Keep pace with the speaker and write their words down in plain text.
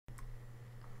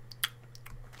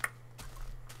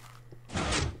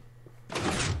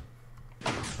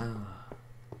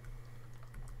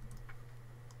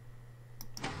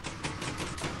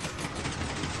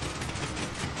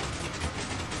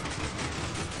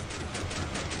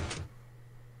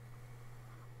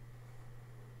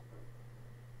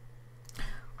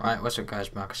Right, what's up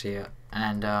guys, Marcus here,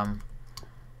 and I'm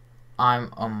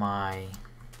on my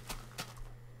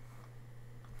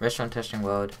restaurant testing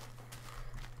world,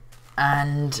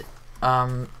 and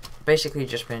basically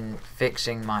just been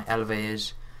fixing my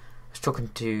elevators. I was talking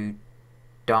to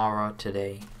Dara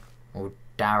today, or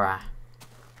Dara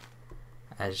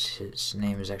as his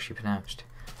name is actually pronounced.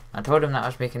 I told him that I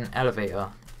was making an elevator,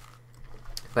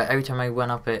 but every time I went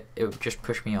up it would just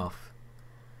push me off.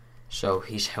 So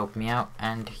he's helped me out,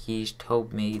 and he's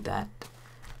told me that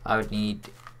I would need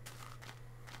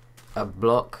a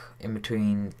block in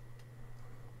between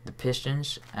the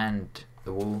pistons and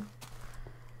the wall.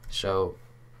 So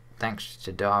thanks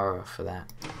to Dara for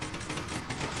that.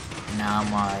 Now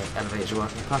my elevator's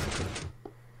working perfectly.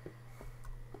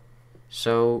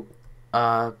 So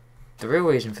the real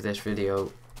reason for this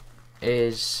video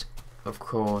is, of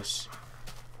course,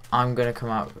 I'm gonna come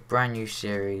out with a brand new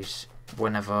series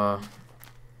whenever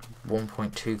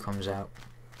 1.2 comes out,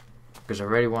 because I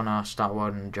really want to start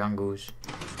World in the Jungles,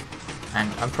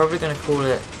 and I'm probably going to call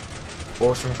it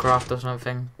Awesome Craft or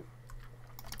something,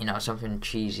 you know, something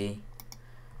cheesy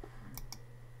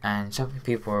and something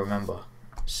people remember.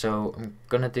 So I'm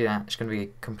going to do that. It's going to be a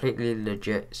completely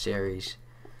legit series.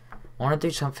 I want to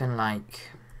do something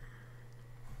like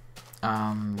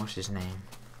what's his name,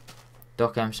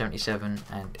 Doc M77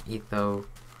 and Etho,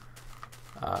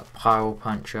 Pyro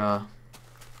Puncher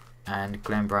and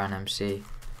Glenn Brown MC.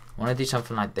 I want to do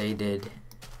something like they did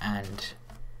and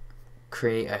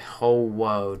create a whole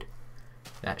world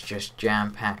that's just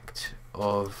jam-packed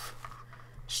of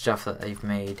stuff that they've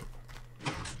made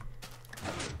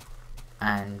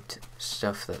and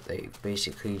stuff that they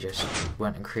basically just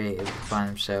went and created by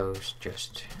themselves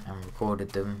and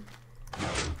recorded them.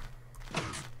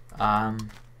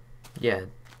 Yeah,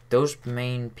 those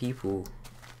main people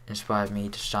inspired me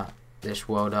to start this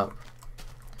world up,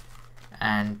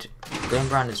 and Glenn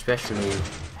Brown especially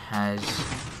has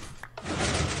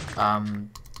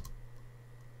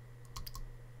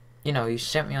you know, he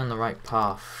sent me on the right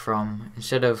path from,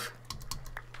 instead of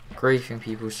griefing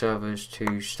people's servers,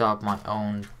 to start my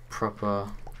own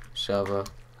proper server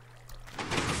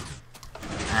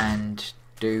and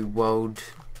do world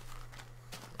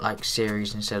like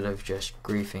series instead of just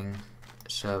griefing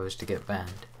servers to get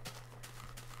banned.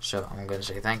 So I'm going to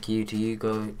say thank you to you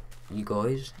guys.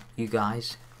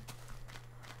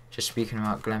 Just speaking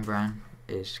about Glenn Brown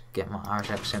is get my Irish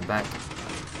accent back.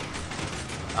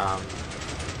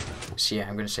 So yeah,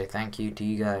 I'm going to say thank you to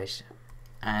you guys,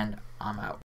 and I'm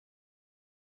out.